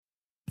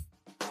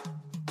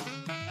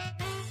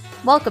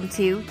Welcome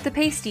to The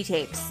Pasty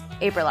Tapes,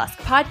 a burlesque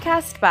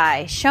podcast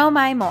by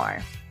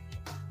Shimmy.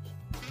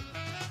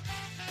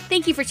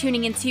 Thank you for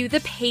tuning into The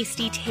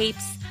Pasty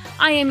Tapes.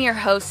 I am your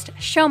host,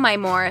 Shimmy,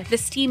 the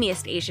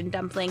steamiest Asian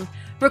dumpling,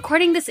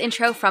 recording this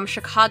intro from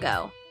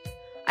Chicago.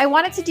 I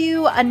wanted to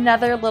do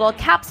another little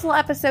capsule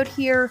episode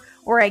here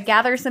where I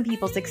gather some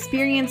people's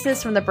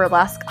experiences from the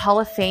Burlesque Hall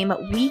of Fame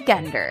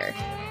Weekender.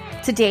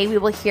 Today we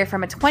will hear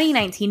from a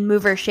 2019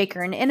 mover,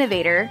 shaker, and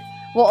innovator.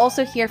 We'll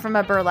also hear from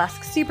a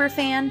burlesque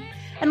superfan,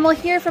 and we'll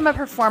hear from a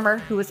performer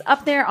who was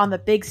up there on the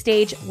big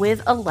stage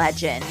with a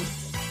legend.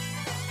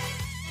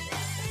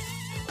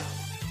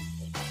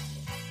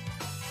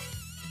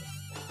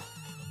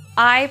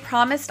 I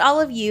promised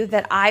all of you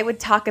that I would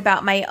talk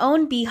about my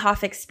own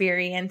BHoF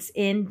experience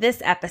in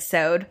this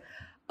episode.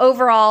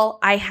 Overall,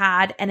 I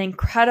had an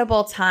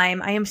incredible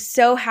time. I am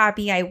so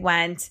happy I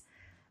went.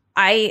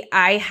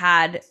 I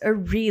had a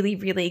really,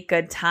 really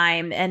good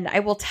time, and I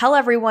will tell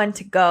everyone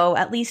to go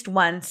at least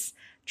once,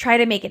 try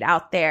to make it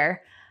out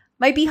there.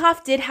 My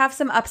BHoF did have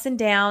some ups and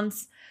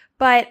downs,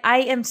 but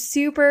I am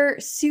super,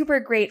 super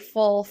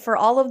grateful for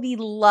all of the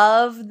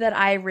love that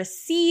I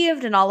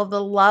received and all of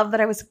the love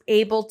that I was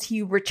able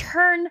to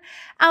return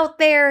out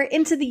there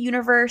into the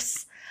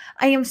universe.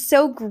 I am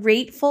so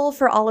grateful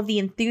for all of the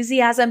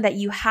enthusiasm that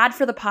you had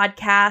for the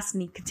podcast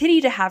and you continue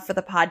to have for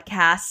the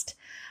podcast.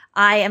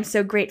 I am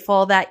so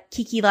grateful that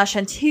Kiki La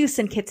Chanteuse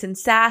and Kits and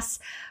Sass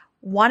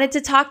wanted to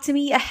talk to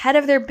me ahead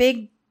of their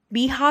big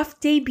BHoF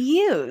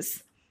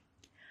debuts.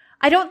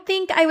 I don't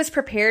think I was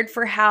prepared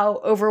for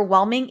how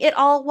overwhelming it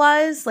all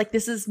was. Like,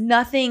 this is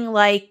nothing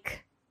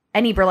like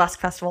any burlesque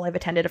festival I've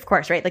attended, of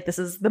course, right? Like, this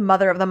is the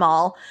mother of them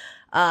all.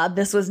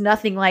 This was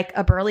nothing like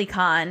a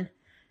BurlyCon.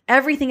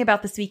 Everything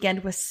about this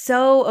weekend was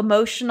so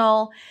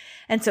emotional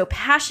and so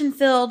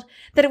passion-filled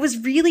that it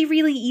was really,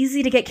 really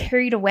easy to get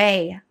carried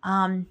away.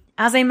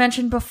 As I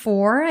mentioned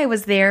before, I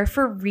was there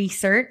for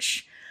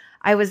research.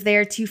 I was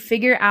there to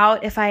figure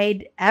out if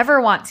I'd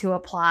ever want to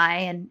apply,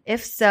 and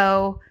if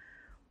so,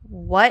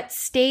 what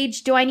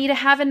stage do I need to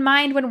have in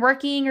mind when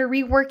working or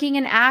reworking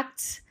an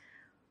act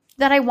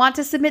that I want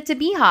to submit to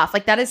BHoF?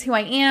 Like, that is who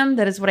I am.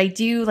 That is what I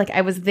do. Like,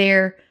 I was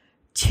there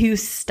to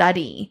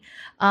study.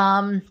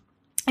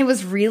 It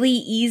was really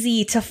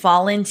easy to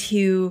fall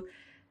into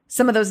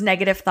some of those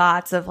negative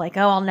thoughts of like,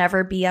 oh, I'll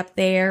never be up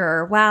there,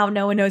 or wow,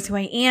 no one knows who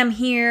I am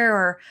here,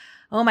 or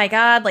oh my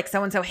God, like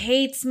so-and-so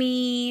hates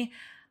me.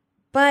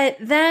 But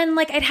then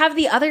like I'd have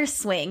the other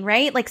swing,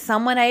 right? Like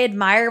someone I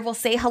admire will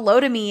say hello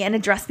to me and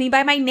address me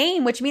by my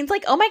name, which means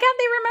like, oh my God,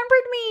 they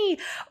remembered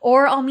me.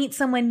 Or I'll meet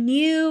someone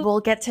new. We'll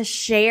get to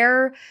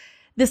share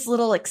this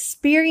little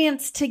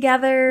experience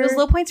together. Those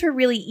low points were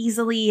really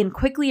easily and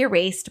quickly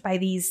erased by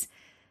these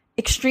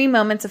extreme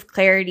moments of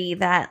clarity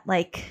that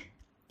like,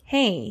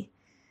 hey,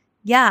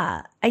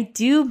 yeah, I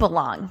do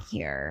belong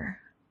here.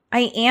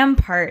 I am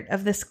part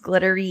of this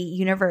glittery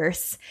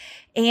universe.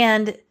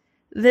 And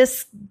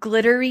this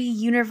glittery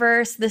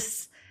universe,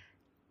 this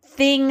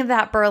thing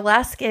that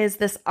burlesque is,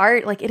 this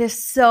art, like it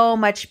is so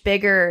much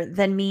bigger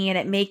than me. And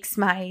it makes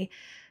my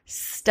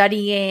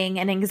studying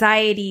and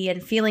anxiety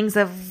and feelings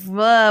of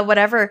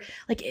whatever,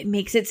 like it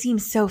makes it seem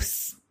so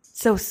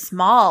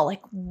small.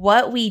 Like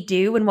what we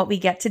do and what we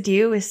get to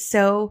do is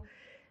so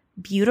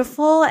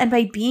beautiful. And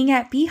by being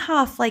at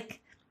BHoF, like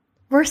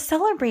we're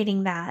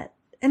celebrating that.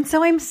 And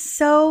so I'm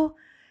so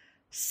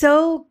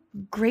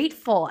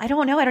grateful. I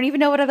don't know. I don't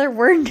even know what other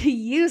word to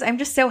use. I'm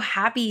just so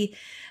happy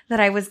that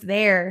I was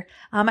there.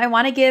 I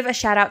want to give a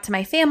shout out to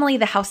my family,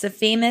 the House of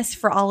Famous,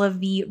 for all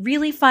of the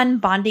really fun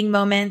bonding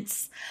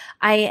moments.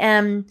 I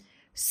am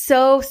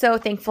so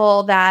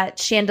thankful that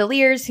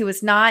Chandeliers, who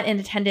was not in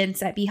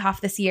attendance at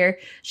BHoF this year,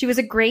 she was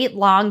a great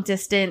long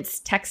distance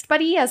text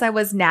buddy as I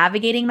was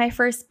navigating my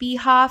first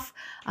BHoF.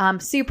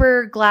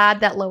 Super glad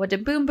that Loa de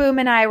Boom Boom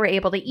and I were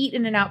able to eat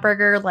In-N-Out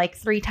Burger like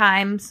 3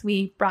 times.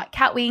 We brought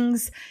cat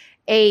wings,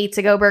 a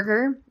to-go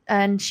burger,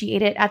 and she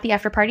ate it at the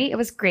after party. It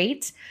was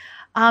great.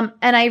 And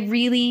I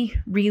really,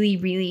 really,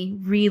 really,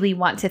 really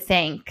want to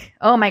thank,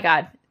 oh my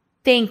God,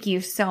 thank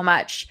you so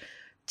much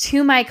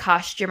to my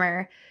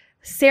costumer,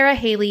 Sarah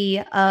Haley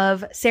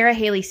of Sarah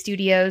Haley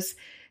Studios.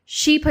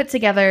 She put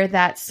together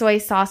that soy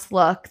sauce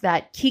look,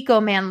 that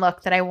Kiko Man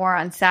look that I wore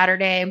on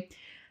Saturday.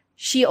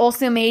 She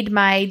also made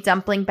my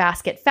dumpling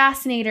basket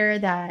fascinator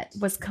that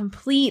was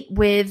complete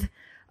with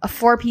a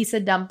 4-piece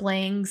of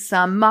dumplings,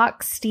 some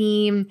mock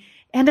steam,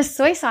 and a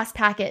soy sauce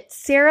packet.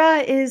 Sarah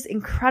is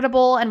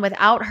incredible, and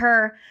without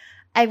her,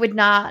 I would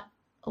not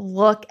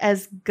look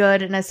as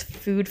good and as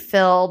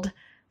food-filled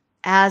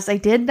as I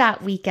did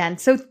that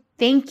weekend. So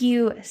thank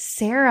you,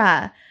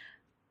 Sarah.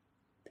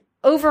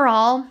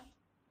 Overall,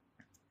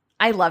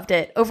 I loved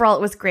it. Overall,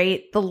 it was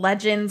great. The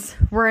legends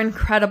were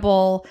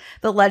incredible.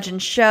 The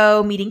legend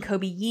show, meeting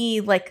Kobe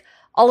Yee, like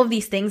all of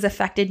these things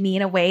affected me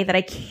in a way that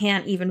I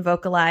can't even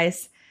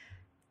vocalize.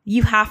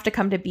 You have to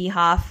come to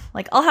BHoF.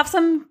 Like, I'll have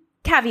some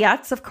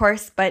caveats, of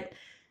course, but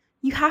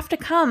you have to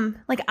come.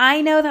 Like,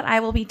 I know that I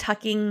will be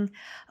tucking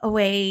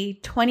away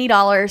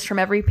 $20 from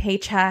every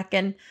paycheck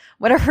and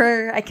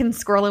whatever I can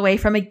squirrel away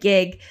from a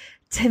gig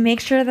to make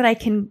sure that I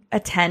can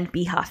attend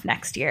BHoF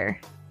next year.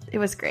 It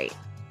was great.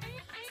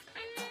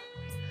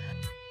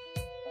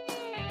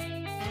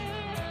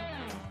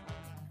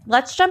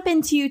 Let's jump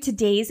into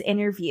today's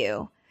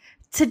interview.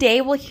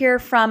 Today, we'll hear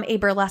from a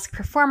burlesque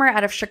performer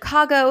out of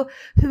Chicago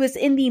who is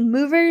in the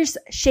Movers,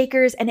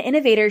 Shakers, and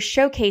Innovators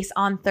showcase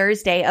on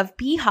Thursday of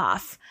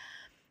BHoF.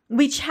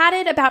 We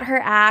chatted about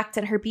her act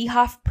and her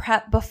BHoF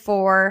prep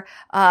before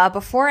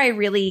I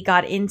really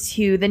got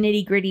into the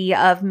nitty-gritty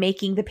of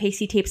making the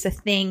pasty tapes a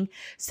thing.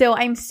 So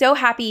I'm so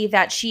happy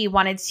that she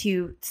wanted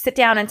to sit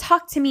down and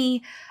talk to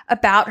me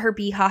about her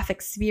BHoF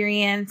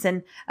experience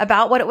and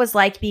about what it was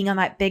like being on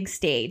that big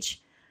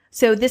stage.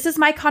 So this is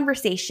my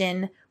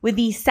conversation with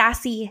the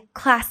sassy,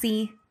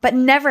 classy, but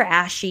never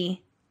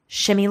ashy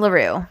Shimmy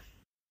LaRoux.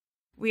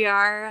 We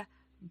are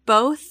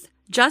both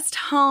just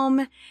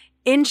home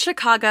in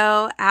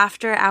Chicago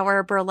after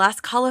our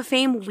Burlesque Hall of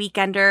Fame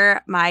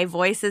weekender. My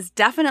voice is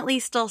definitely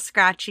still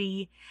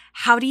scratchy.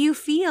 How do you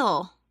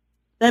feel?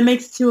 That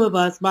makes two of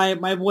us. My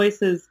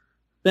voice has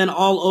been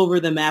all over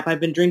the map.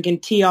 I've been drinking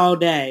tea all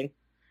day.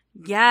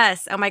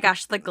 Yes. Oh my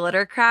gosh, the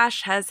glitter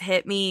crash has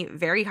hit me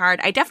very hard.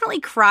 I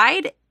definitely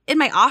cried in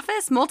my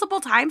office multiple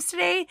times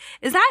today.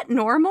 Is that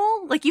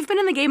normal? Like, you've been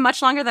in the game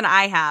much longer than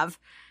I have.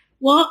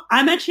 Well,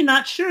 I'm actually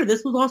not sure.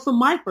 This was also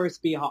my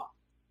first BHoF.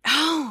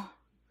 Oh.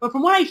 But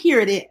from what I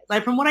hear, it is.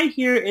 Like, from what I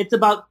hear, it's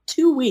about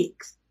 2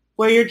 weeks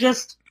where you're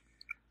just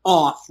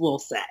off, we'll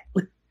say.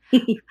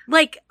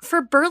 Like,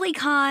 for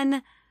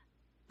BurlyCon,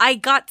 I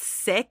got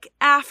sick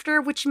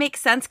after, which makes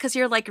sense because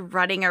you're like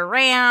running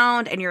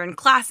around and you're in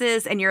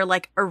classes and you're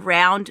like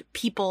around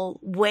people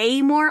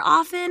way more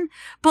often.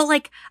 But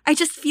like, I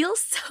just feel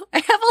I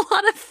have a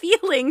lot of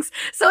feelings.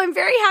 So I'm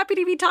very happy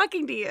to be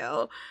talking to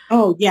you.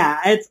 Oh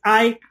yeah.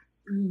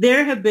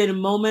 There have been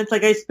moments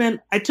like I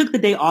took the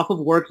day off of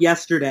work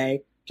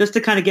yesterday just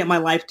to kind of get my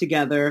life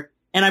together.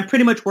 And I'm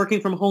pretty much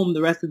working from home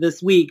the rest of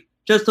this week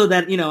just so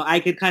that, I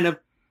could kind of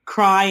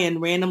cry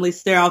and randomly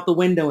stare out the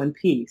window in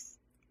peace.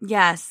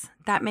 Yes,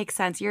 that makes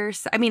sense. You're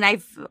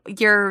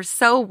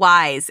so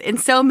wise in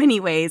so many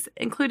ways,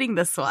 including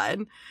this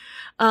one.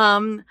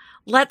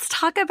 Let's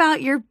talk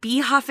about your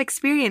BHoF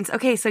experience.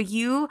 Okay, so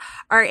you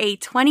are a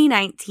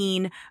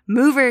 2019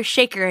 mover,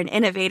 shaker, and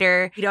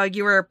innovator.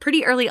 You were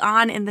pretty early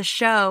on in the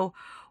show.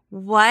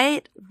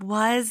 What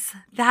was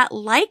that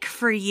like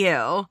for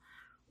you?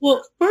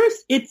 Well,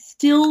 first, it's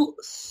still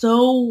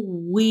so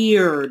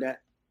weird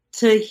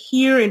to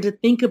hear and to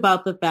think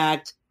about the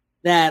fact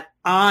that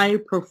I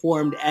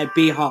performed at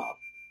BHoF.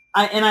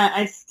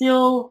 I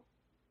still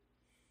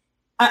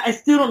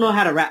don't know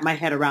how to wrap my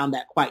head around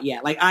that quite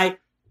yet. Like I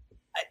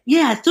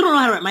still don't know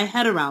how to wrap my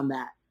head around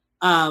that.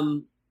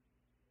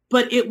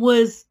 But it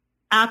was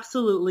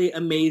absolutely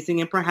amazing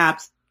and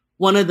perhaps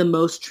one of the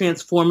most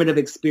transformative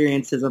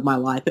experiences of my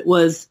life. It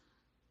was,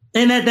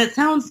 and that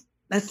sounds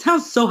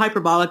so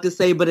hyperbolic to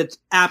say, but it's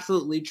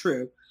absolutely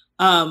true.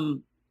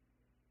 It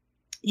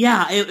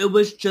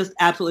was just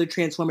absolutely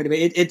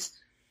transformative. It's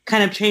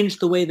kind of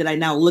changed the way that I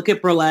now look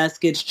at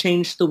burlesque. It's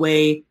changed the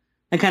way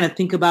I kind of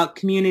think about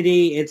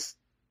community. It's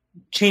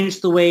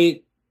changed the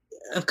way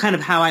of kind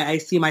of how I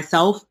see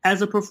myself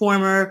as a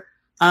performer.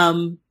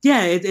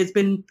 It's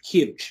been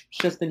huge. It's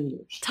just been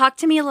huge. Talk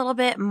to me a little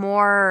bit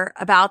more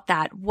about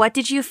that. What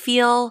did you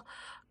feel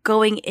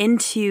going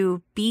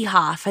into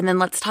BHoF? And then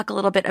let's talk a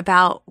little bit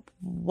about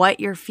what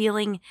you're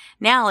feeling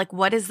now. Like,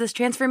 what is this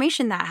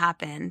transformation that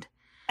happened?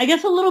 I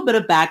guess a little bit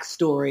of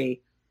backstory.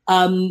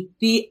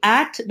 The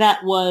act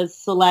that was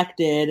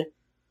selected,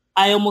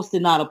 I almost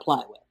did not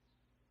apply with.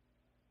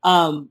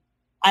 I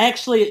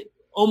actually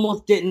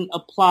almost didn't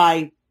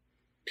apply,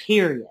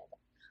 period.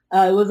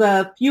 It was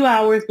a few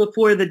hours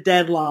before the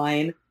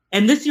deadline.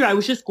 And this year I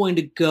was just going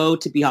to go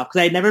to BHoF because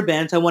I had never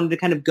been. So I wanted to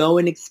kind of go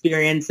and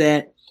experience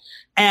it.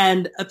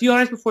 And a few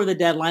hours before the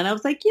deadline, I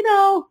was like,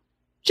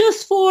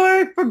 just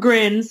for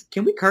grins,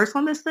 can we curse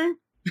on this thing?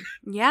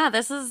 Yeah,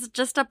 this is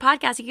just a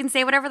podcast. You can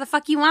say whatever the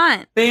fuck you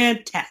want.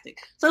 Fantastic.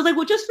 So I was like,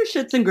 well, just for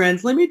shits and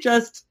grins, let me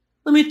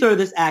throw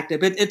this act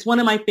up. It's one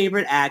of my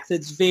favorite acts.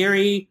 It's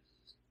very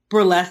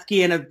burlesque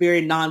in a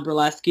very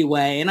non-burlesque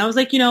way. And I was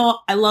like,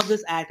 I love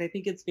this act. I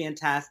think it's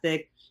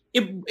fantastic.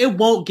 It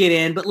won't get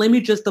in, but let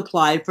me just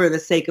apply for the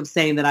sake of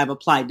saying that I've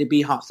applied to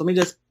BHoF. So let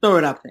me just throw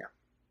it up there.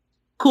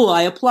 Cool.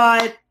 I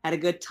applied, had a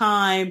good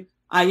time.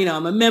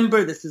 I'm a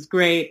member. This is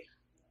great.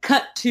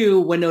 Cut to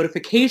when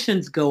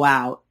notifications go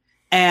out.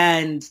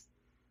 And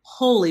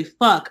holy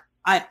fuck,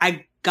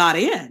 I got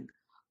in.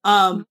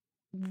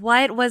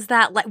 What was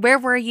that like? Where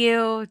were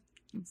you?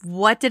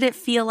 What did it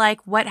feel like?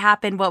 What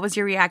happened? What was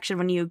your reaction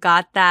when you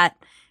got that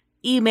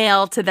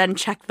email to then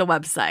check the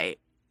website?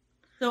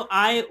 So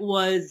I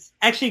was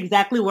actually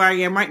exactly where I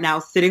am right now,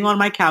 sitting on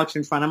my couch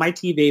in front of my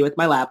TV with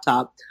my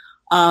laptop.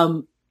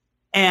 And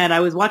I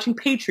was watching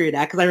Patriot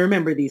Act because I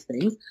remember these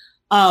things.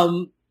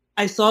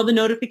 I saw the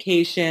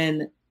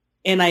notification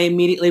and I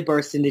immediately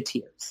burst into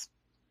tears.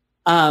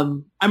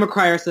 I'm a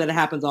crier, so that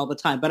happens all the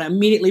time, but I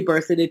immediately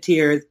burst into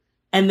tears.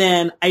 And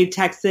then I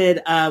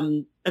texted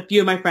a few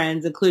of my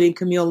friends, including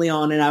Camille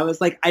Leon, and I was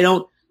like, I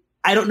don't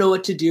I don't know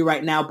what to do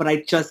right now, but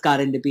I just got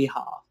into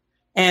BHoF.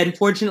 And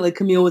fortunately,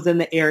 Camille was in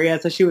the area.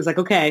 So she was like,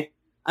 okay,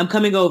 I'm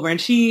coming over. And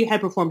she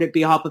had performed at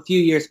BHoF a few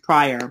years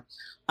prior.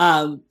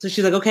 So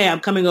she's like, okay, I'm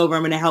coming over.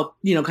 I'm going to help,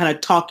 kind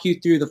of talk you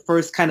through the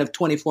first kind of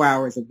 24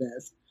 hours of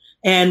this.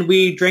 And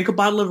we drank a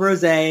bottle of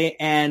rosé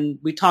and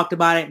we talked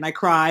about it and I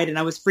cried and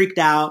I was freaked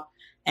out.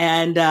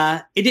 And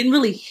it didn't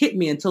really hit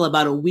me until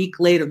about a week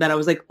later that I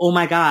was like, oh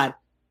my God,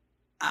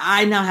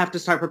 I now have to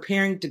start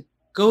preparing to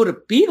go to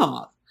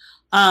BHoF.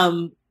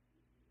 And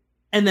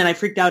then I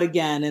freaked out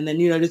again. And then,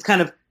 just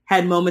kind of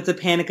had moments of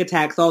panic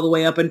attacks all the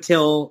way up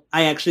until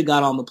I actually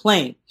got on the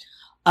plane.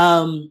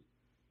 Then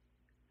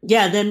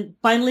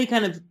finally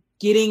kind of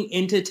getting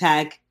into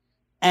tech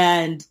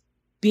and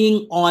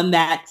being on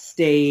that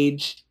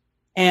stage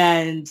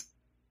and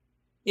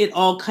it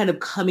all kind of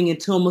coming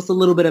into almost a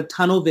little bit of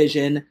tunnel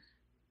vision.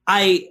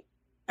 I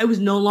was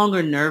no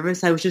longer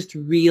nervous. I was just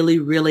really,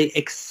 really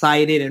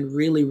excited and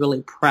really,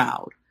 really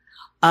proud.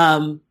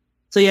 So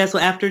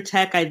after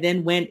tech, I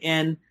then went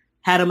and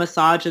had a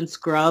massage and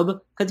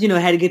scrub because, I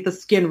had to get the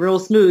skin real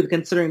smooth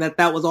considering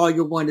that was all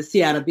you're going to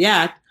see out of the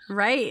act.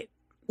 Right.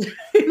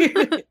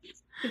 I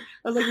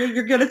was like,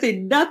 you're going to see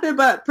nothing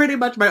but pretty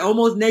much my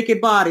almost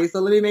naked body. So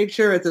let me make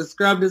sure it's as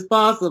scrubbed as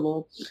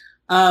possible.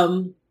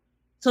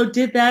 So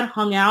did that,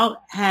 hung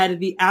out,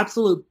 had the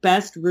absolute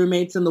best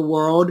roommates in the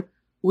world.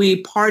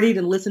 We partied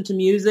and listened to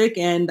music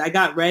and I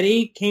got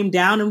ready, came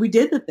down and we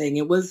did the thing.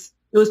 It was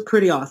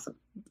pretty awesome.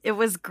 It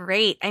was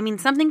great. I mean,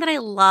 something that I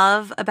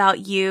love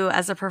about you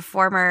as a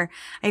performer,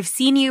 I've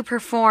seen you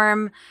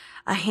perform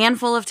a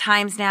handful of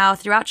times now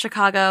throughout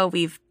Chicago.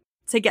 We've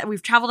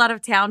traveled out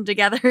of town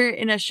together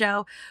in a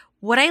show.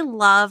 What I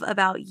love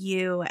about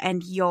you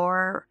and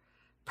your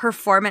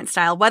performance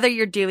style, whether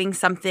you're doing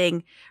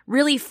something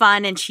really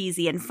fun and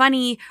cheesy and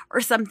funny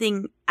or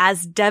something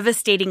as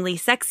devastatingly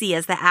sexy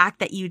as the act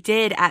that you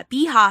did at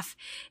BHoF,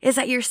 is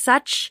that you're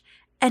such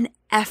an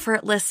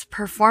effortless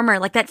performer.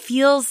 Like that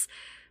feels,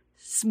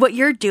 what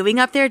you're doing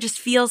up there just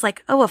feels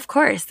like, oh, of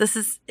course, this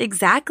is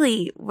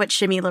exactly what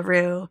Shimmy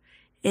LaRoux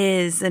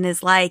is and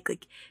is like.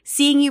 Like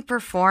seeing you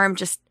perform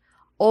just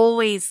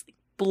always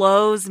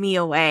blows me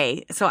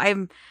away. So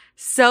I'm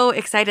so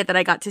excited that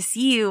I got to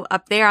see you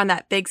up there on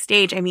that big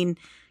stage. I mean,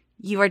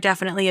 you are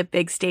definitely a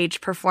big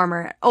stage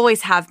performer,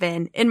 always have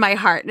been in my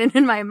heart and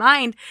in my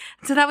mind.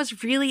 So that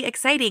was really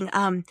exciting.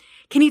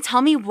 Can you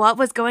tell me what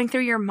was going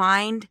through your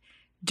mind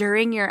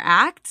during your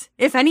act,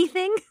 if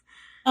anything?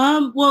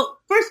 Well,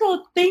 first of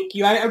all, thank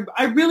you.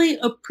 I really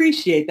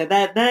appreciate that.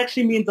 That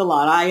actually means a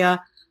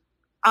lot.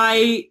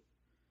 I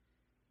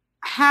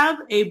have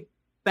a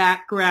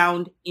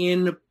background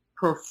in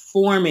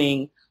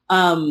performing,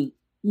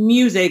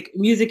 music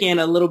and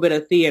a little bit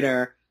of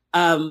theater.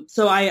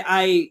 So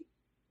I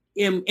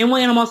am, and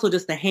I'm also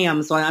just a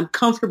ham, so I'm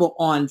comfortable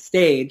on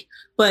stage,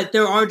 but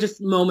there are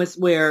just moments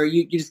where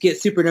you just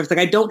get super nervous. Like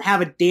I don't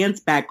have a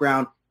dance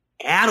background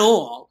at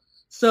all.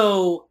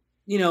 So,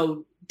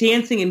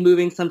 dancing and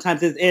moving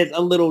sometimes is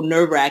a little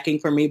nerve-wracking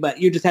for me, but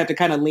you just have to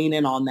kind of lean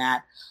in on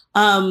that.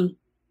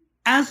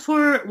 As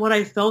for what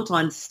I felt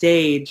on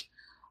stage,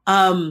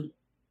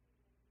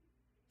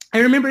 I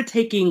remember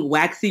taking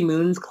Waxy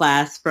Moon's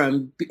class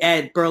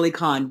at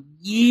BurleyCon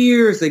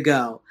years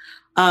ago.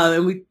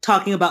 And we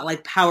talking about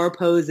like power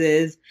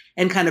poses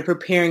and kind of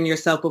preparing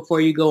yourself before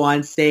you go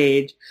on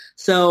stage.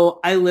 So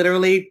I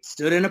literally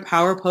stood in a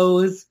power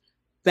pose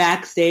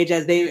backstage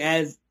as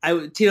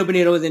Tito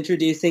Bonito was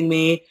introducing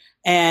me.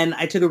 And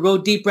I took a real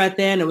deep breath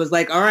in and was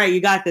like, all right, you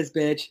got this,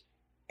 bitch.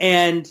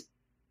 And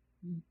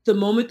the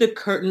moment the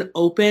curtain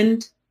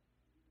opened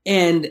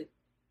and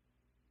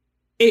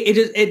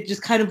it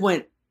just kind of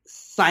went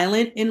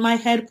silent in my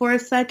head for a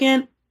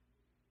second.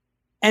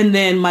 And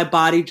then my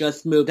body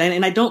just moved.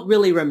 And I don't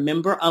really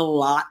remember a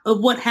lot of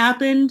what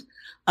happened.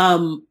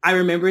 I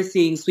remember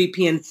seeing Sweet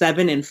Pea and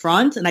Seven in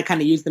front, and I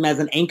kind of used them as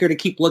an anchor to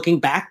keep looking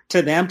back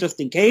to them just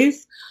in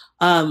case.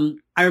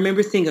 I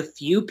remember seeing a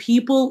few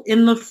people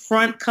in the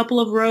front couple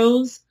of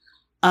rows.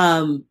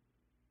 I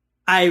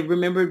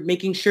remember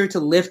making sure to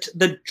lift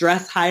the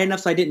dress high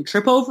enough so I didn't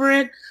trip over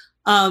it.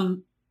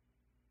 And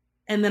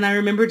then I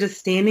remember just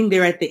standing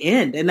there at the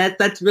end, and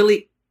that's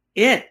really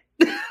it.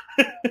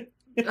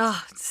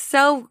 Oh,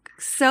 so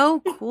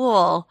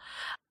cool.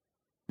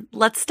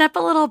 Let's step a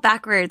little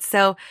backwards.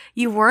 So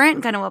you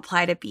weren't going to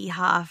apply to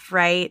BHoF,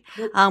 right?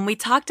 We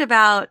talked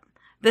about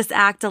this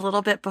act a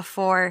little bit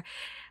before.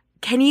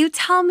 Can you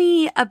tell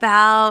me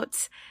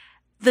about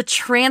the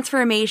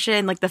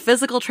transformation, like the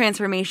physical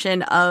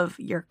transformation of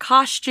your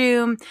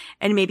costume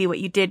and maybe what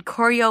you did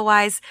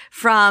choreo-wise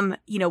from,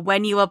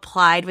 when you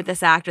applied with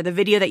this act or the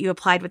video that you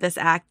applied with this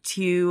act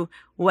to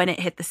when it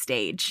hit the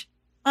stage?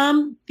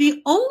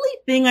 The only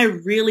thing I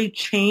really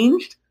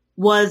changed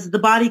was the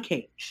body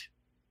cage.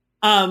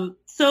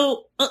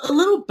 So a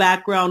little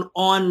background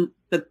on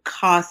the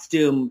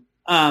costume.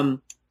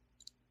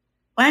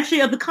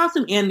 Actually, of the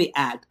costume and the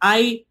act.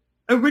 I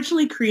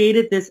originally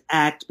created this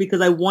act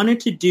because I wanted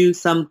to do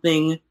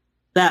something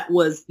that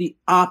was the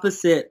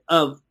opposite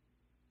of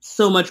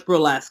so much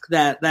burlesque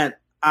that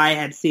I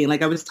had seen.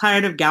 Like I was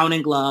tired of gown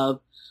and glove,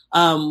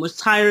 was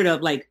tired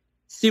of like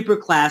super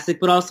classic,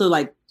 but also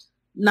like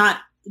not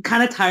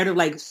kind of tired of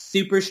like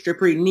super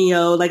strippery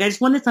neo. Like I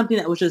just wanted something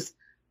that was just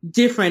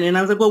different. And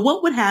I was like, well,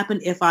 what would happen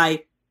if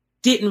I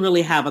didn't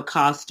really have a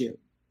costume?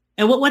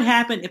 And what would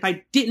happen if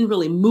I didn't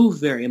really move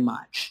very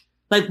much?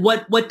 Like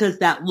what does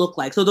that look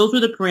like? So those were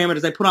the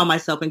parameters I put on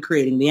myself in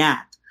creating the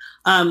act.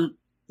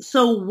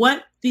 So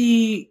what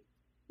the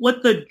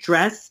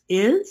dress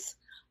is,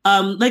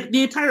 like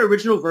the entire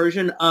original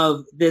version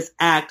of this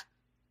act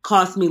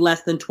cost me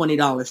less than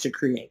 $20 to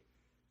create.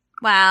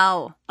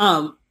 Wow.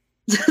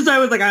 So I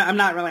was like, I'm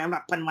not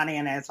putting money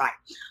in it. It's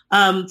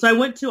fine. So I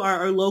went to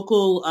our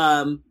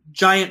local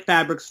giant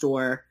fabric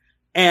store,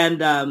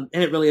 and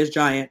it really is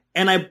giant.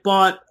 And I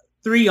bought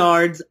 3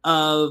 yards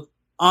of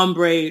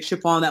ombre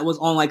chiffon that was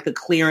on like the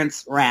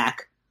clearance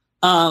rack.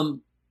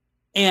 And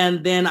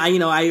then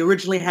I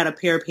originally had a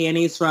pair of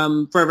panties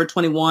from Forever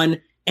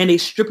 21 and a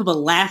strip of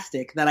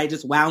elastic that I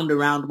just wound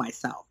around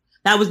myself.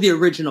 That was the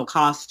original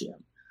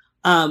costume.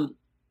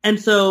 And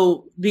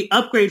so the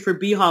upgrade for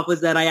BHoF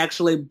was that I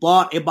actually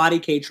bought a body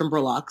cage from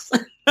Brulux.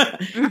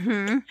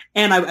 Mm-hmm.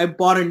 And I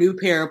bought a new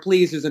pair of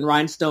pleasers and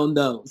rhinestone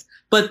those.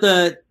 But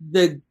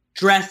the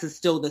dress is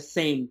still the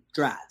same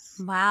dress.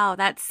 Wow,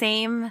 that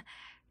same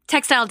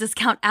textile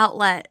discount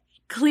outlet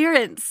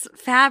clearance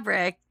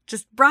fabric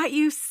just brought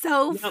you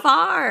so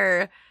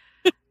far.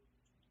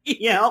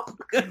 Yep.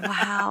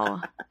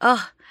 Wow.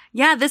 Oh,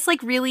 yeah, this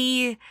like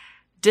really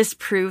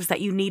disproves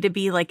that you need to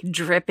be like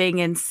dripping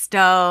in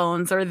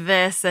stones or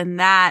this and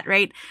that,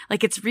 right?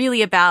 Like it's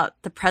really about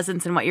the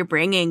presence and what you're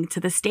bringing to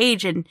the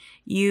stage, and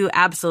you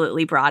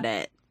absolutely brought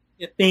it.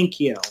 Yeah, thank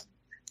you.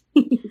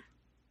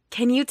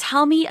 Can you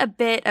tell me a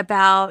bit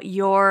about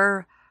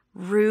your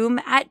room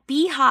at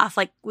BHoF?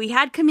 Like we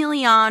had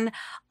Chameleon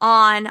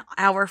on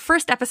our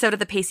first episode of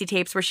the Pacey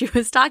Tapes where she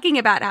was talking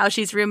about how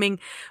she's rooming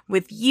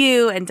with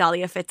you and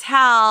Dahlia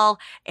Fatale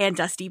and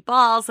Dusty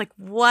Balls. Like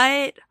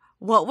what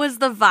was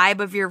the vibe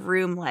of your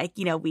room like?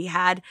 You know, we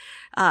had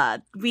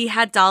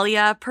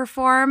Dahlia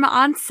perform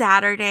on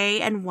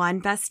Saturday and won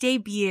Best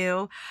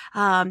Debut.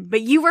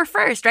 But you were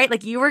first, right?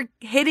 Like you were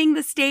hitting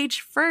the stage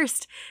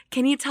first.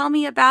 Can you tell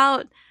me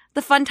about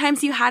the fun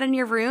times you had in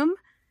your room?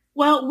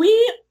 Well,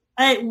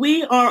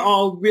 we are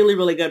all really,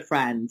 really good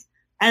friends.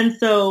 And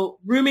so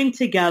rooming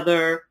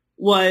together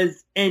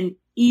was an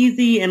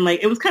easy and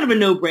like, it was kind of a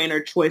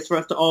no-brainer choice for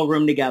us to all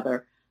room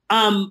together.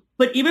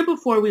 But even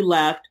before we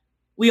left,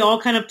 we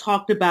all kind of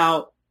talked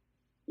about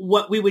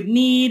what we would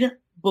need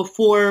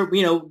before,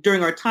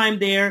 during our time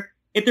there.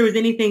 If there was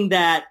anything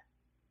that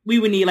we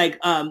would need, like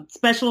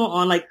special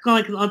on like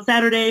on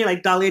Saturday,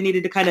 like Dahlia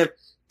needed to kind of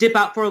dip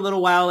out for a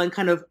little while and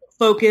kind of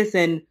focus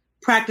and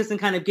practice and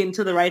kind of get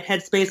into the right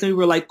headspace. And we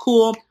were like,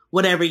 cool,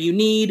 whatever you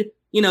need,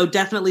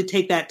 definitely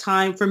take that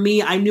time. For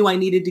me, I knew I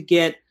needed to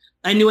get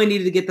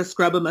the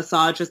scrub and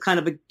massage just kind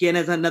of again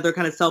as another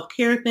kind of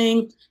self-care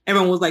thing.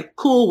 Everyone was like,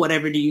 cool,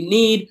 whatever do you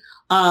need?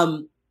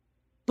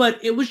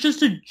 But it was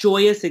just a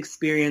joyous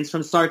experience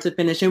from start to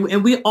finish.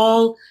 And we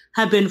all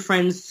have been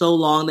friends so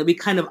long that we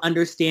kind of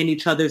understand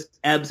each other's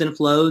ebbs and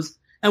flows.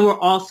 And we're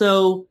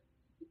also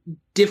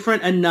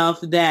different enough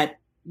that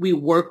we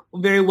work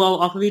very well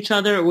off of each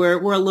other. We're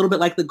a little bit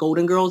like the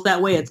Golden Girls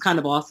that way. It's kind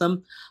of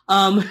awesome.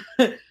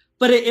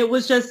 But it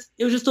was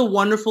just a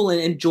wonderful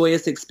and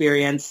joyous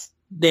experience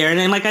there. And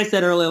then, like I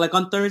said earlier, like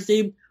on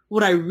Thursday,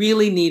 what I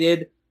really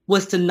needed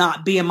was to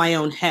not be in my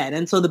own head.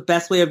 And so the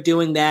best way of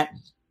doing that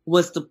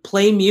was to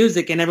play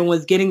music, and everyone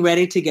was getting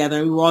ready together,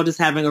 and we were all just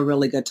having a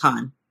really good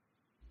time.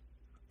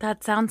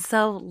 That sounds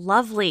so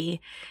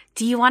lovely.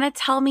 Do you want to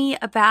tell me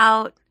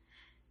about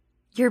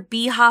your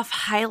BHoF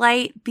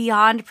highlight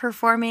beyond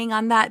performing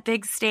on that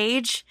big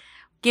stage?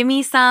 Give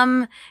me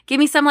some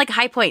like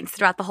high points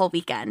throughout the whole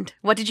weekend.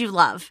 What did you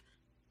love?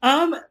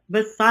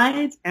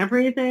 Besides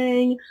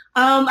everything,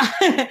 so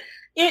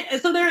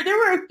there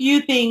were a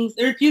few things.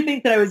 There were a few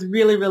things that I was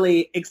really,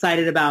 really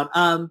excited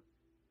about.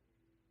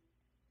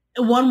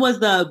 One was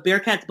the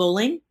Bearcats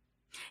bowling.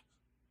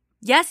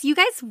 Yes, you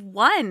guys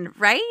won,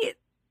 right?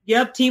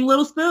 Yep, Team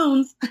Little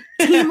Spoons.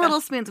 Team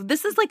Little Spoons.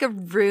 This is like a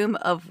room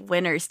of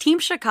winners. Team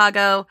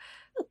Chicago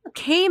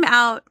came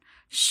out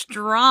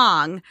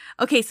strong.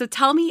 Okay, so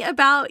tell me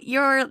about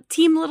your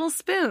Team Little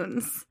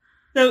Spoons.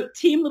 So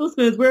Team Little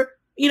Spoons, we're,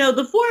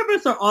 the 4 of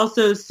us are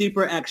also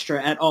super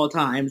extra at all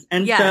times.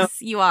 And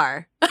yes, you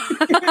are.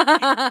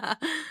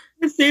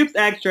 Soup's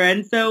extra.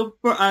 And so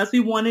for us, we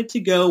wanted to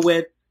go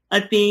with a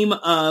theme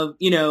of,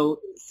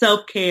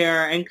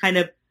 self-care and kind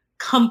of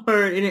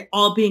comfort, and it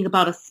all being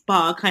about a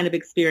spa kind of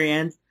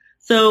experience.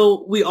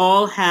 So we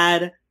all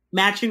had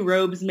matching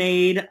robes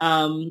made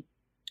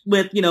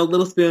with,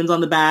 little spoons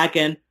on the back,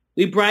 and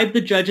we bribed the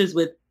judges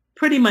with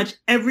pretty much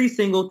every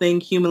single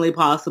thing humanly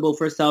possible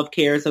for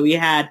self-care. So we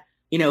had,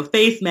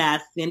 face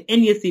masks and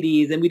Enya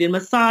CDs, and we did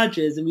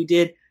massages, and we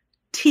did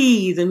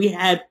teas, and we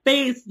had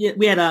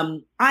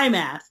eye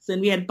masks,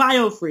 and we had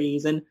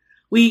BioFreeze, and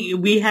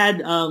we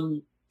had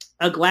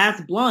a glass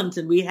blunt,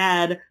 and we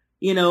had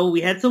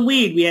some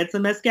weed, we had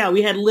some mezcal,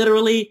 we had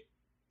literally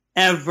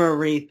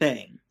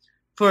everything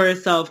for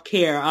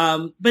self-care.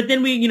 But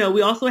then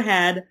we also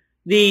had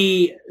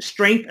the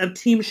strength of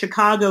Team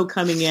Chicago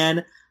coming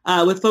in,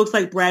 with folks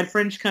like Brad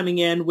French coming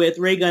in with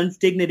Ray Gunn's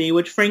Dignity,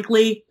 which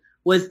frankly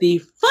was the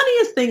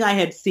funniest thing I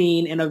had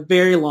seen in a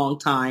very long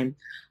time.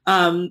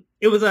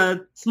 It was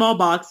a small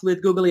box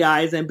with googly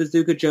eyes and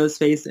Bazooka Joe's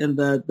face in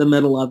the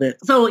middle of it.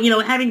 So,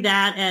 having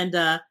that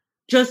and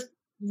just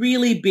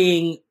really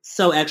being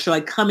so extra,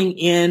 like coming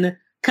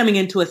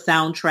into a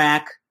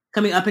soundtrack,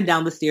 coming up and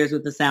down the stairs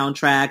with the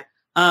soundtrack.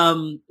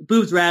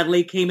 Boobs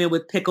Radley came in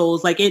with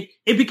pickles. Like it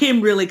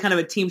became really kind of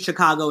a Team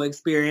Chicago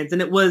experience.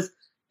 And it was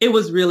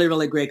really,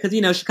 really great. Cause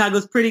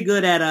Chicago's pretty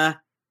good at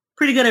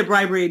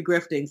bribery and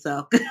grifting.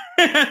 So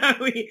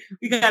we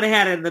kind of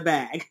had it in the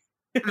bag.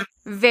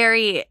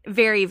 Very,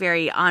 very,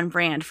 very on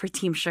brand for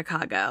Team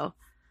Chicago.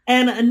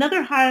 And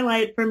another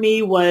highlight for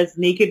me was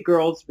Naked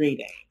Girls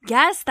Reading.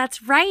 Yes,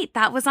 that's right.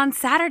 That was on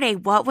Saturday.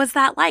 What was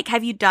that like?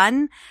 Have you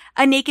done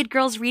a Naked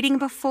Girls Reading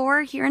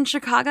before here in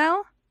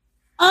Chicago?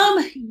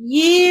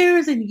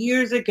 Years and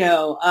years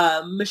ago,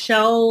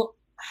 Michelle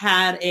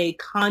had a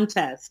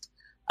contest,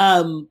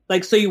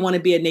 like, so you want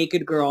to be a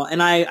naked girl.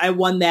 And I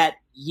won that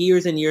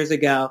years and years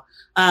ago,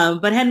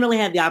 but hadn't really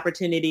had the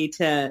opportunity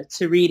to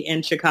read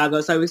in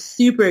Chicago. So I was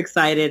super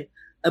excited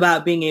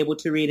about being able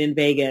to read in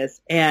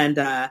Vegas and,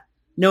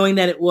 knowing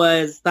that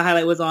the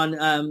highlight was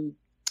on,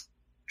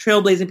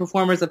 trailblazing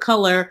performers of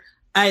color.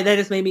 That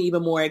just made me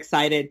even more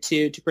excited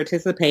to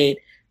participate.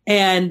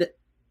 And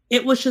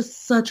it was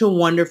just such a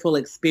wonderful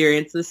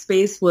experience. The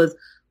space was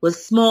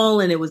small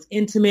and it was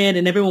intimate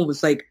and everyone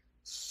was like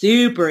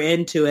super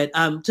into it,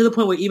 to the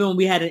point where even when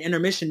we had an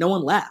intermission, no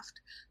one left.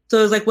 So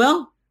I was like,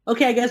 well,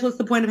 okay, I guess what's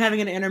the point of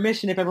having an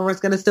intermission if everyone's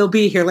going to still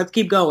be here? Let's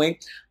keep going.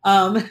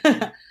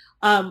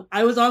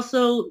 I was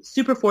also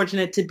super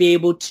fortunate to be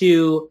able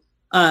to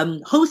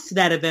host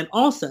that event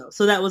also.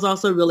 So that was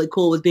also really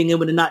cool, was being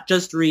able to not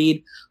just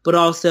read, but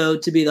also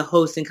to be the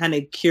host and kind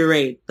of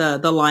curate the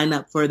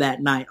lineup for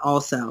that night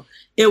also.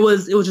 It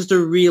was just a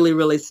really,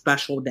 really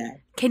special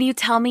day. Can you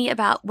tell me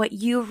about what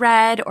you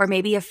read or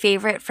maybe a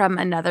favorite from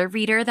another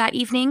reader that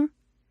evening?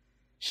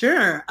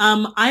 Sure.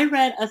 I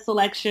read a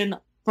selection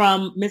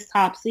from Miss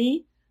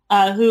Topsy,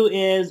 who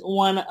is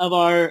one of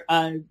our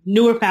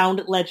newer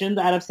found legends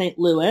out of St.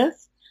 Louis.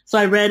 So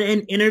I read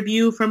an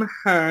interview from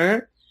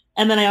her.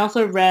 And then I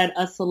also read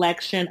a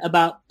selection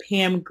about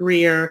Pam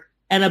Grier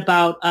and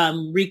about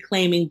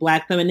reclaiming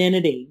Black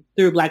femininity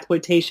through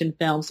Blaxploitation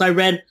film. So I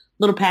read a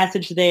little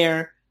passage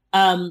there.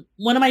 One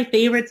of my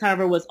favorites,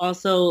 however, was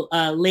also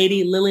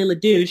Lady Lily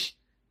LaDouche,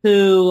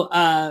 who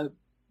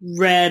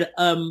read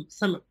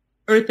some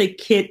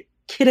Eartha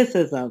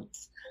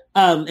Kitticisms.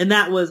 And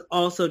that was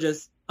also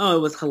just,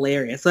 it was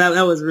hilarious. So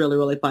that was really,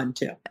 really fun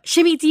too.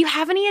 Shimmy, do you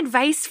have any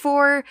advice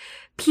for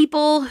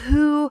people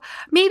who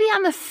maybe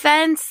on the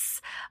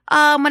fence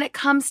when it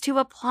comes to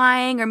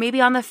applying, or maybe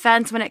on the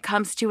fence when it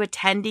comes to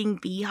attending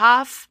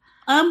BHoF?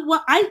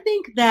 Well, I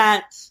think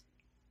that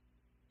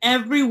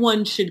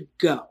everyone should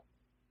go.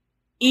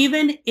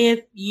 Even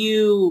if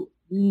you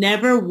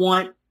never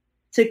want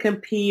to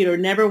compete or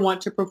never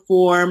want to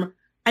perform,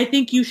 I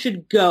think you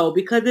should go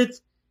because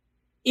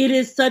it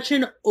is such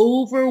an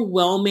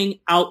overwhelming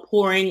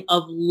outpouring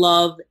of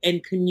love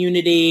and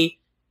community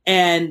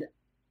and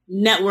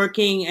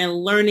networking and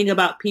learning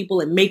about people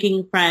and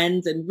making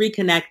friends and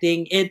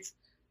reconnecting.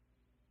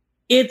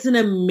 It's an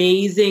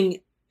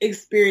amazing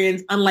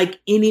experience, unlike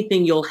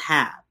anything you'll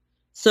have.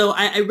 So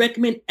I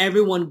recommend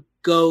everyone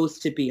goes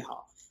to BHoF.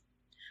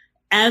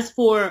 As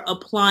for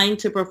applying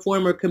to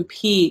perform or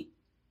compete,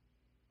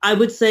 I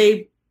would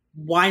say,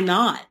 why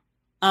not?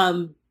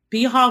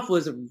 BHoF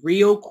was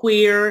real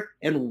queer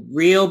and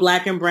real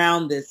Black and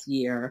brown this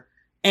year.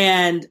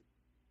 And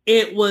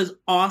it was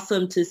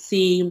awesome to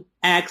see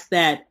acts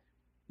that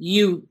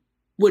you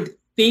would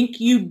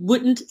think you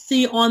wouldn't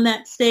see on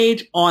that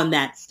stage.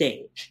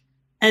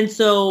 And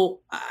so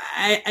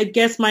I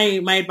guess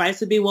my advice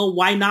would be, well,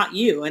 why not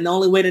you? And the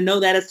only way to know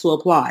that is to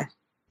apply.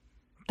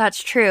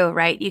 That's true,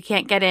 right? You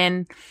can't get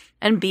in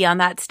and be on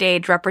that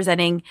stage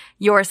representing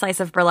your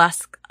slice of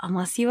burlesque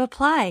unless you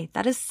apply.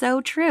 That is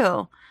so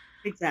true.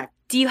 Exactly.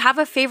 Do you have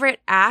a favorite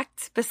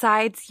act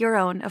besides your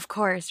own, of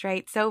course,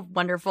 right? So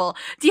wonderful.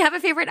 Do you have a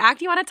favorite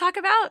act you want to talk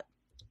about?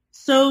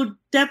 So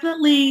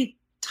definitely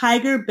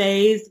Tiger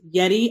Bay's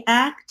Yeti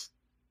act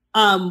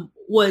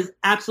was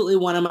absolutely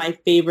one of my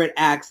favorite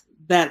acts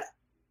that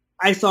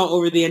I saw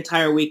over the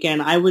entire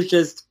weekend. I was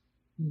just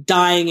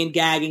dying and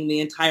gagging the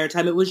entire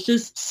time. It was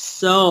just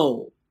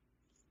so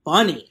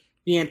funny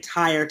the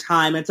entire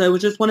time. And so it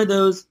was just one of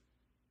those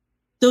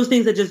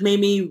things that just made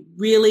me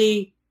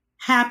really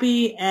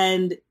happy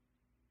and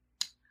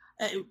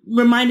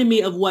reminded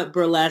me of what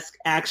burlesque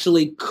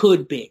actually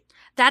could be.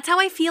 That's how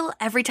I feel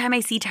every time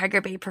I see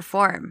Tiger Bay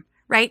perform,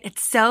 right?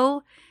 It's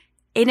so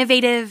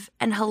innovative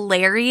and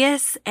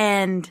hilarious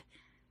and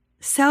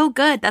so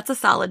good. That's a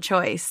solid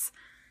choice.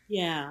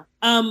 Yeah.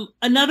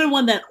 Another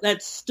one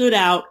that stood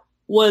out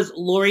was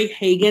Lori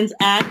Hagen's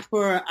act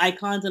for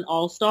Icons and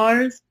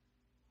All-Stars.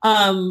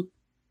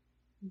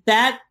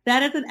 That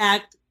is an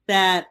act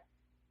that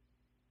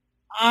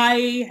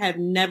I have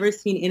never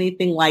seen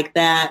anything like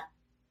that.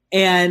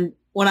 And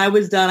when I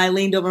was done, I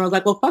leaned over and I was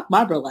like, well, fuck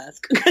my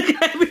burlesque.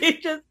 I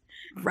mean,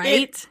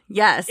 right?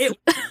 Yes.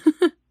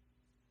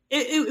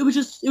 It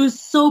was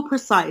so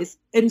precise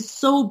and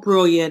so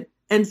brilliant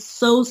and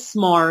so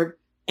smart.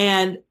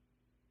 And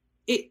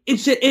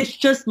it's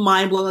just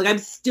mind blowing. Like, I'm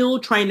still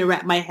trying to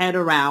wrap my head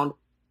around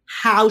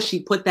how she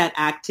put that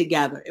act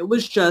together. It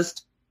was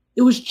just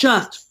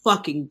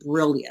fucking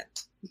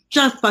brilliant.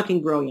 Just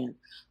fucking brilliant.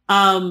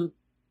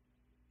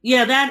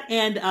 Yeah, that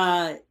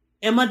and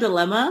Emma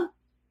Dilemma,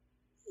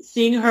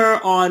 seeing her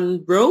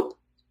on rope,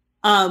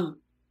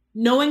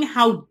 knowing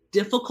how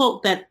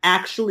difficult that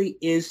actually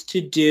is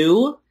to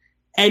do,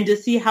 and to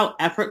see how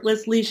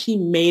effortlessly she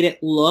made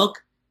it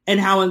look and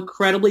how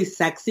incredibly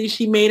sexy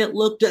she made it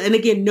look. And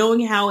again,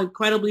 knowing how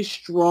incredibly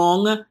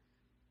strong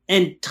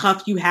and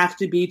tough you have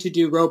to be to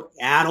do rope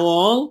at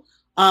all.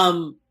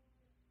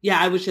 Yeah,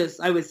 I was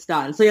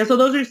stunned. So yeah, so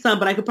those are some,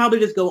 but I could probably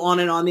just go on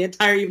and on the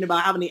entire evening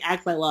about how many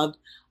acts I loved.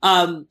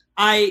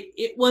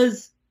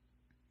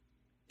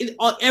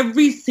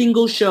 Every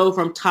single show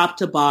from top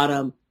to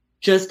bottom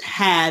just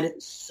had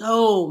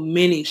so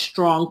many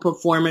strong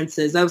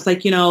performances. I was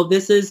like,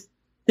 this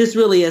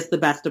really is the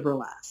best of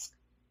burlesque.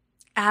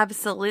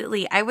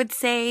 Absolutely. I would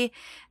say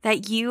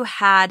that you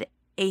had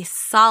a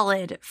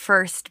solid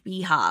first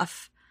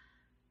BHoF.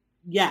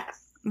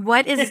 Yes.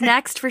 What is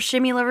next for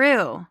Shimmy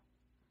LaRoux?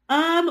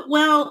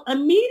 Well,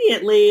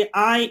 immediately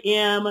I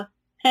am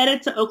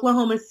headed to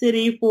Oklahoma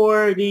City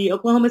for the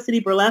Oklahoma City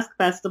Burlesque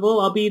Festival.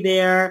 I'll be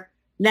there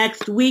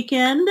next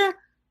weekend.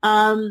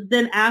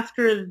 Then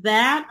after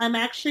that, I'm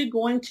actually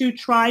going to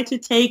try to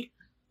take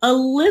a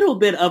little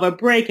bit of a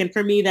break. And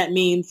for me, that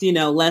means,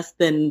 less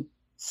than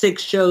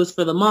 6 shows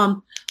for the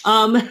month.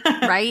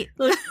 Right.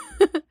 All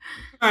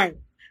right.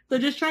 So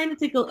just trying to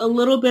take a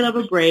little bit of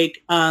a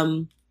break,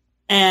 and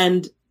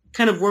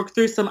kind of work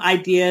through some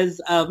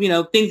ideas of,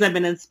 things I've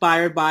been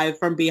inspired by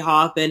from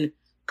BHoF and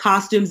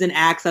costumes and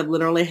acts I've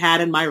literally had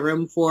in my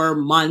room for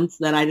months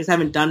that I just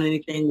haven't done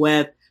anything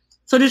with.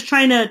 So just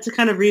trying to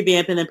kind of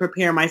revamp and then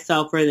prepare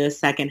myself for the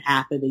second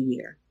half of the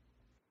year.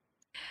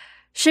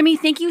 Shimmy,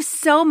 thank you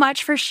so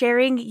much for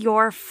sharing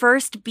your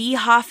first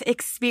BHoF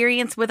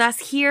experience with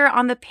us here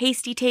on the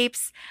Pasty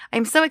Tapes.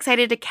 I'm so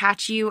excited to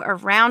catch you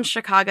around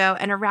Chicago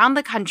and around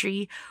the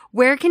country.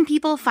 Where can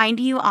people find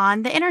you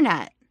on the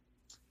internet?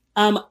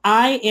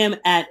 I am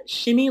at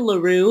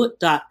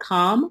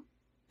shimmylarroux.com,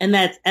 and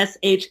that's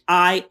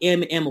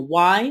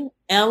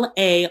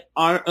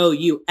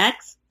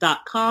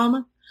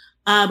ShimmyLaRoux.com.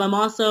 I'm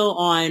also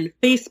on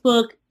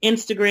Facebook,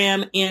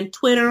 Instagram, and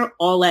Twitter,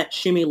 all at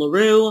Shimmy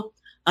LaRoux.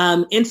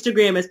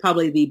 Instagram is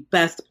probably the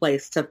best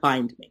place to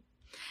find me.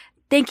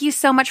 Thank you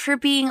so much for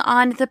being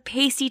on the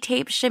Pasty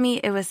Tape, Shimmy.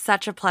 It was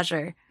such a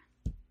pleasure.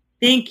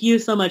 Thank you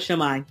so much,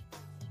 Shimmy.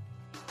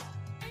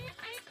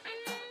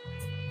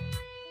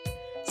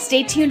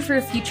 Stay tuned for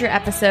a future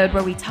episode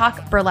where we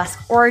talk burlesque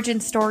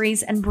origin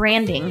stories and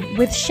branding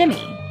with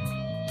Shimmy.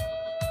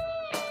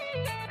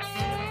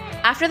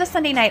 After the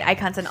Sunday Night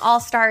Icons and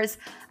All-Stars,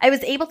 I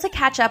was able to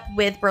catch up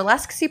with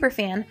burlesque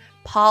superfan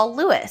Paul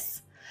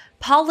Lewis.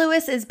 Paul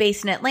Lewis is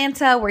based in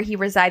Atlanta, where he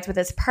resides with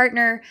his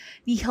partner,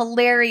 the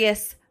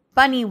hilarious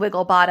Bunny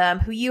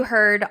Wigglebottom, who you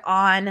heard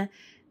on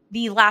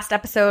the last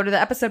episode or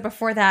the episode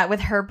before that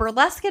with her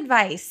burlesque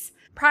advice.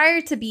 Prior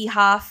to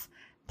BHoF,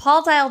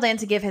 Paul dialed in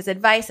to give his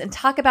advice and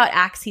talk about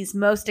acts he's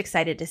most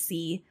excited to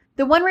see.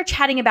 The one we're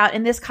chatting about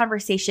in this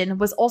conversation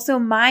was also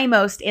my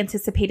most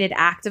anticipated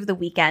act of the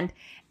weekend,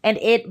 and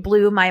it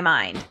blew my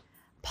mind.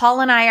 Paul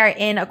and I are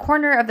in a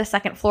corner of the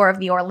second floor of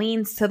New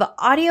Orleans, so the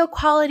audio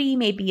quality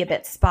may be a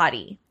bit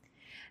spotty.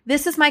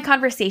 This is my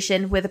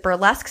conversation with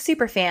burlesque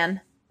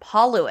superfan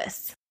Paul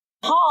Lewis.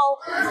 Paul,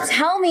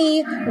 tell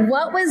me,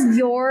 what was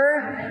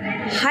your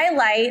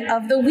highlight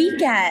of the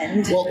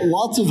weekend? Well,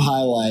 lots of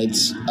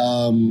highlights,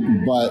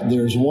 but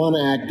there's one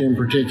act in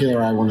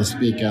particular I want to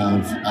speak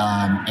of,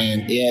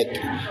 and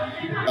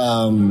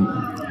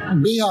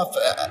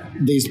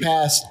BHoF these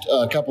past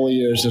couple of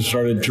years have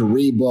started to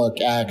rebook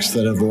acts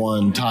that have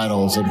won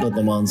titles and put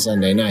them on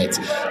Sunday nights.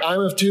 I'm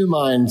of two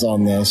minds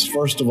on this.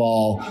 First of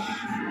all,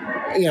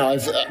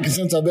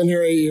 since I've been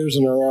here 8 years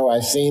in a row,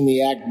 I've seen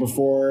the act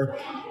before.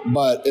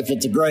 But if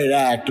it's a great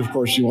act, of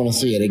course, you want to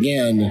see it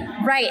again.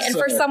 Right. And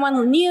for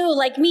someone new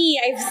like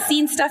me, I've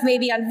seen stuff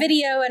maybe on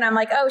video and I'm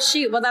like, oh,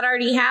 shoot, well, that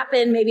already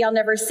happened. Maybe I'll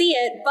never see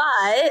it.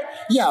 But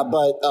yeah,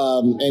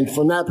 and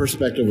from that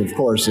perspective, of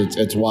course,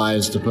 it's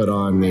wise to put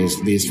on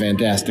these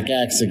fantastic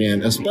acts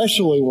again,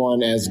 especially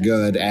one as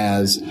good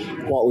as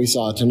what we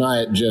saw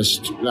tonight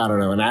just,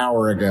 an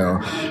hour ago,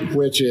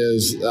 which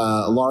is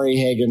Laurie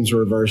Hagen's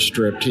Reverse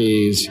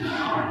Striptease,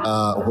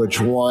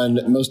 which won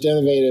Most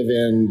Innovative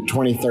in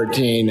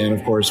 2013. And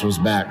of course was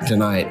back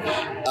tonight.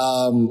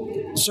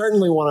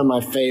 Certainly one of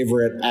my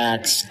favorite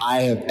acts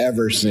I have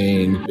ever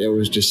seen. It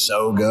was just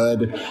so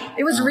good.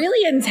 It was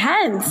really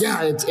intense.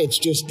 Yeah, it's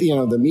just,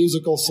 the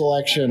musical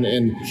selection,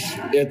 and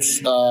it's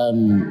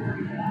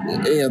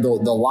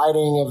the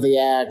lighting of the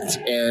act,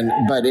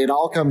 but it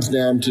all comes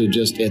down to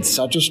just, it's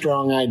such a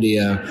strong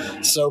idea,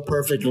 so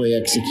perfectly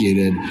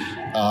executed.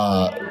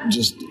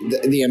 Just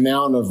the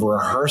amount of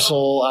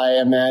rehearsal,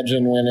 I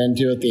imagine, went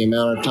into it, the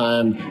amount of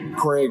time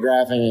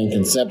choreographing and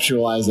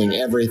conceptualizing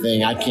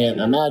everything. I can't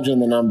imagine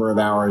the number of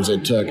hours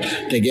it took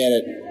to get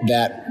it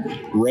that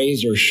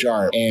razor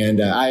sharp.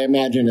 And I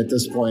imagine at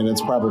this point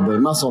it's probably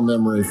muscle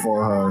memory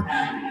for her.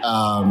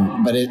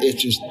 But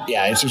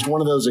it's just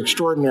one of those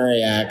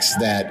extraordinary acts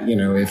that,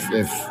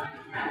 if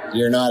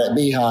you're not at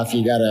BHoF,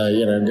 you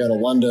gotta, go to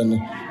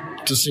London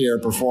to see her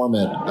perform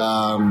it.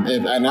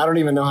 And I don't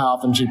even know how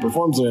often she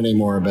performs it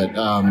anymore, but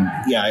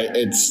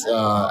it's,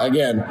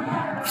 again,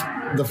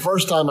 the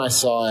first time I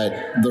saw it,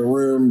 the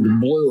room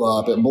blew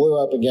up. It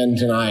blew up again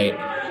tonight.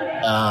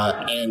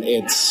 And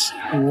it's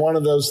one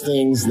of those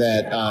things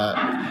that,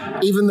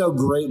 even though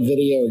great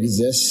video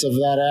exists of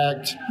that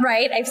act.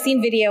 Right. I've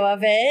seen video of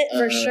it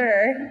for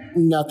sure.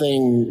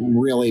 Nothing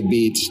really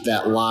beats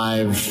that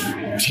live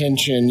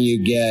tension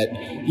you get.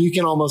 You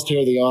can almost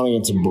hear the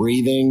audience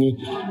breathing.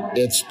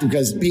 It's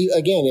because,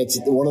 again, it's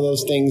one of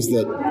those things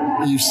that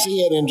you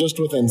see it and just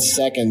within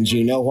seconds,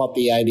 you know what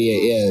the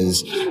idea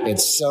is.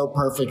 It's so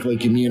perfectly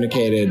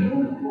communicated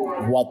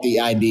what the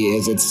idea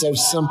is. It's so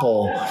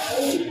simple,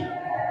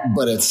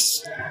 but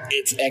it's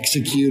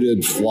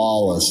executed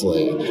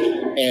flawlessly.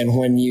 And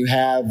when you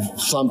have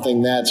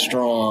something that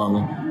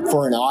strong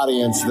for an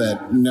audience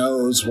that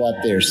knows what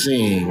they're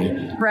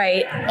seeing,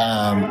 right?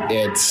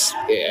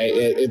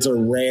 It's a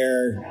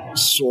rare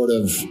sort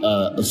of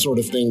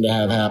thing to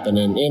have happen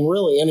in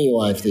really any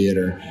live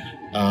theater.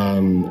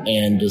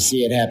 And to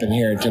see it happen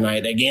here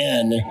tonight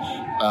again,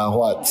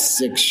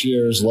 6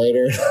 years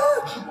later,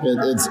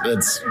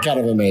 it's kind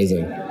of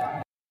amazing.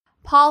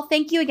 Paul,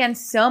 thank you again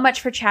so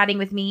much for chatting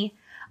with me.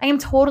 I am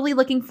totally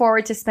looking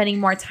forward to spending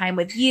more time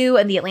with you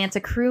and the Atlanta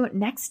crew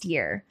next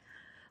year.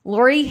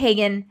 LaRoux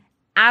Hagen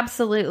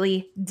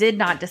absolutely did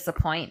not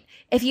disappoint.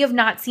 If you have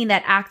not seen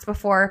that act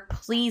before,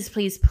 please,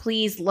 please,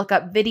 please look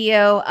up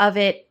video of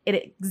it. It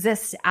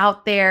exists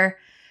out there.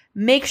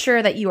 Make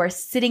sure that you are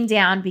sitting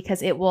down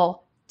because it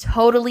will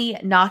totally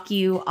knock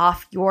you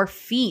off your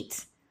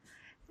feet.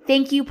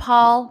 Thank you,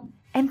 Paul,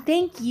 and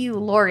thank you,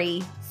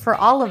 LaRoux, for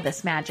all of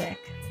this magic.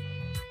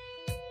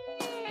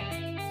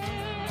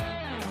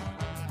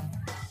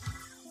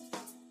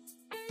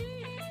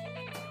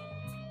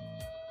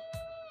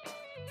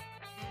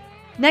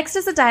 Next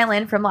is a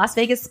dial-in from Las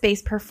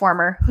Vegas-based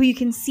performer who you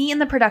can see in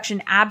the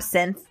production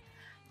Absinthe,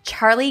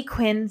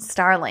 Quinn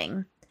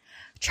Starling.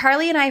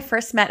 Charlie and I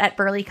first met at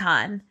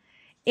BurlyCon.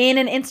 In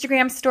an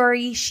Instagram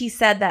story, she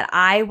said that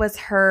I was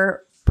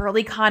her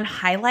BurlyCon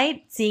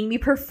highlight. Seeing me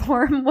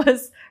perform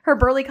was her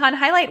BurlyCon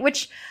highlight,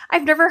 which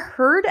I've never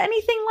heard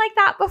anything like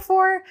that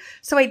before.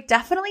 So I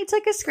definitely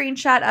took a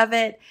screenshot of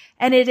it,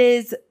 and it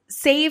is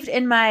saved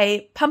in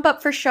my Pump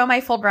Up for Show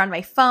My folder on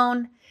my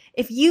phone.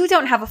 If you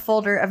don't have a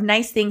folder of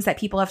nice things that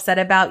people have said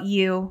about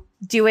you,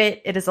 do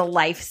it. It is a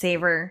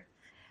lifesaver.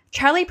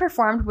 Charlie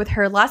performed with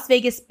her Las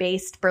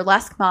Vegas-based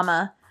burlesque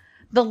mama,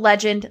 the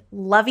legend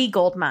Lovey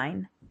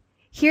Goldmine.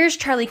 Here's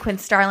Quinn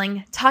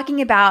Starling talking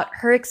about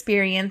her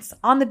experience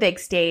on the big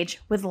stage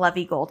with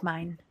Lovey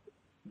Goldmine.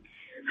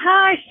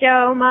 Hi,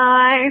 Show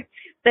My.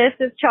 This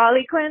is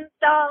Quinn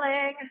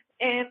Starling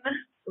in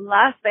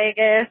Las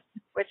Vegas,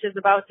 which is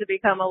about to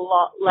become a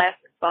lot less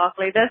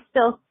sparkly. There's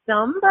still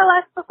some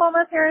burlesque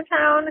performers here in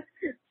town.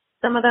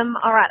 Some of them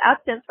are at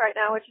Absinthe right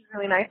now, which is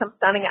really nice. I'm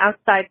standing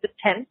outside the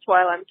tent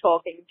while I'm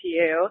talking to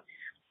you.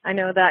 I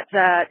know that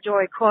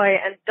Joy Coy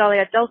and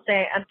Dahlia Dulce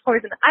and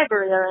Poison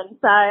Ivory are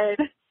inside.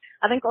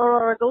 I think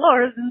Aurora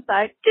Galore is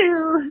inside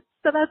too,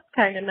 so that's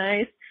kind of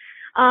nice.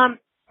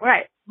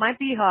 Right, my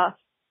BHoF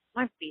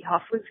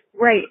was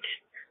great.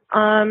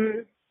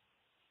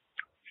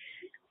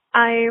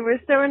 I was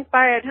so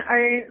inspired.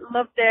 I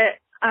loved it.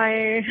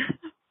 I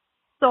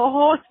saw a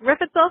horse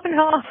rip itself in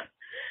half.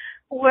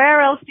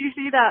 Where else do you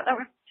see that? That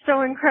was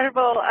so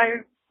incredible.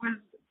 I was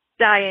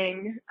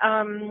dying.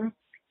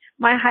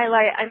 My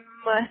highlight, I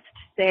must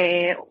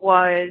say,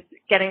 was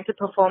getting to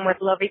perform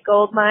with Lovey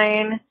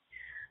Goldmine.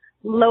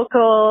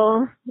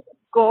 Local,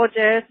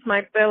 gorgeous,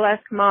 my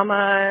burlesque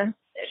mama.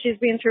 She's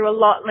been through a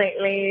lot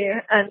lately,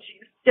 and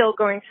she's still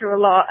going through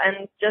a lot,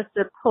 and just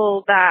to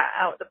pull that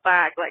out the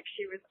bag, like,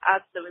 she was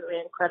absolutely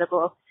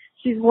incredible.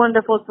 She's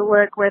wonderful to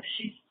work with.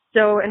 She's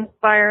so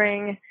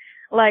inspiring.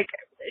 Like,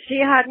 she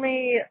had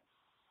me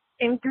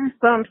in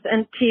goosebumps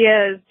and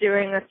tears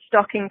doing a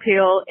stocking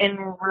peel in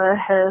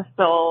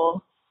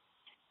rehearsal,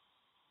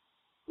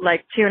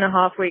 like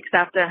 2.5 weeks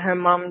after her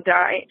mom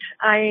died.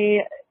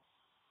 I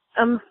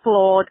am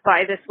floored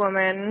by this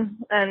woman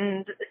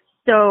and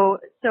so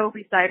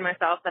beside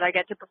myself that I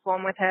get to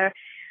perform with her.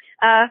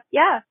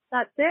 Yeah,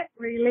 that's it,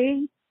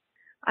 really.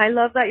 I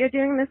love that you're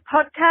doing this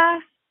podcast.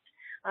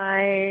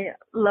 I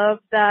love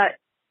that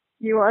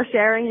you are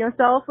sharing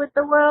yourself with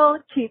the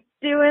world. Keep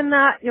doing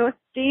that. You're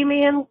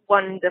steamy and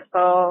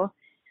wonderful.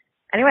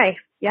 Anyway,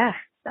 yeah,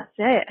 that's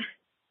it.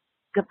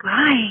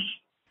 Goodbye.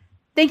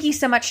 Thank you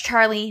so much,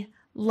 Charlie.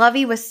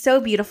 Lovey was so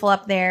beautiful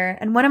up there,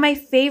 and one of my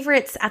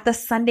favorites at the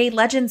Sunday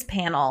Legends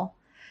panel.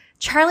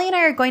 Charlie and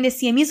I are going to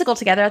see a musical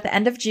together at the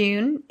end of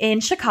June in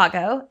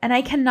Chicago, and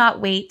I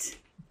cannot wait.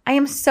 I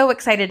am so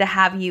excited to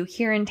have you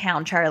here in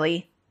town,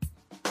 Charlie.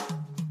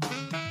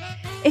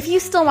 If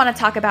you still want to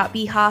talk about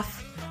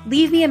BHoF,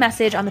 leave me a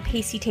message on the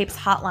Pasty Tapes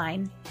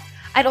hotline.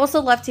 I'd also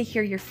love to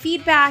hear your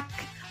feedback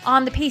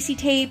on the Pasty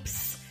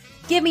Tapes.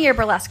 Give me your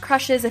burlesque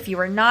crushes if you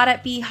were not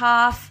at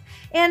BHoF.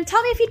 And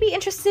tell me if you'd be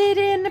interested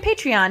in a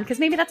Patreon, because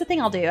maybe that's a thing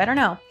I'll do. I don't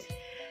know.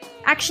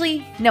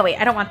 Actually, no, wait,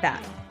 I don't want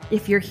that.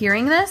 If you're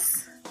hearing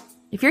this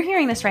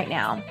right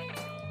now,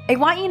 I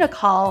want you to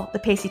call the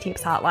Pasty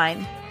Tapes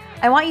hotline.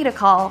 I want you to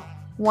call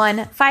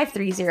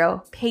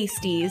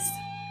 1-530-PASTIES.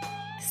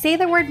 Say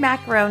the word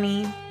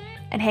macaroni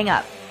and hang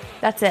up.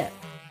 That's it.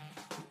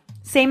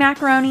 Say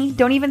macaroni.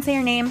 Don't even say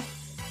your name.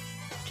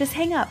 Just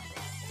hang up.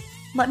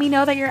 Let me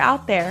know that you're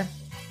out there.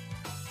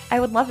 I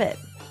would love it.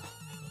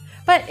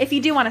 But if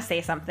you do want to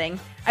say something,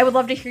 I would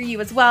love to hear you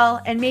as well,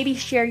 and maybe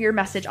share your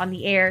message on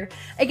the air.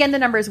 Again, the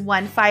number is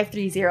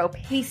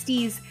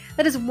 1-530-PASTIES.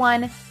 That is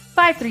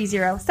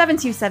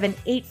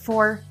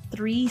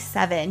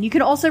 1-530-727-8437. You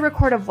can also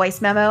record a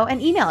voice memo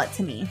and email it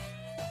to me.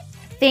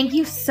 Thank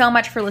you so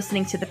much for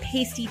listening to the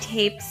Pasty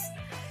Tapes.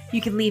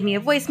 You can leave me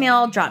a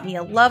voicemail, drop me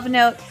a love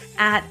note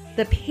at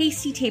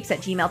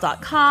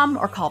thepastytapes@gmail.com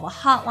or call the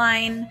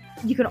hotline.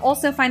 You can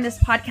also find this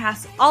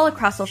podcast all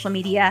across social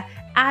media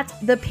at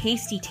The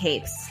Pasty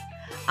Tapes.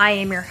 I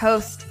am your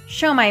host,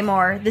 Show My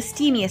More, the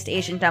steamiest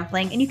Asian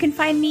dumpling, and you can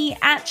find me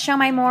at Show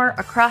My More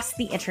across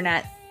the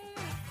internet.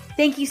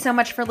 Thank you so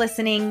much for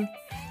listening.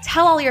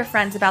 Tell all your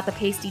friends about The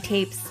Pasty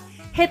Tapes.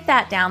 Hit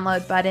that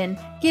download button.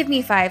 Give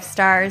me 5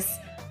 stars.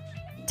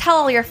 Tell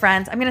all your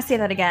friends. I'm going to say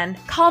that again.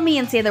 Call me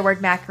and say the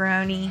word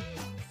macaroni.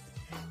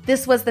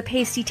 This was The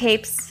Pasty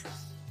Tapes.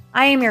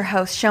 I am your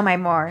host, Show My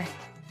More.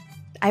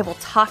 I will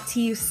talk to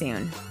you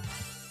soon.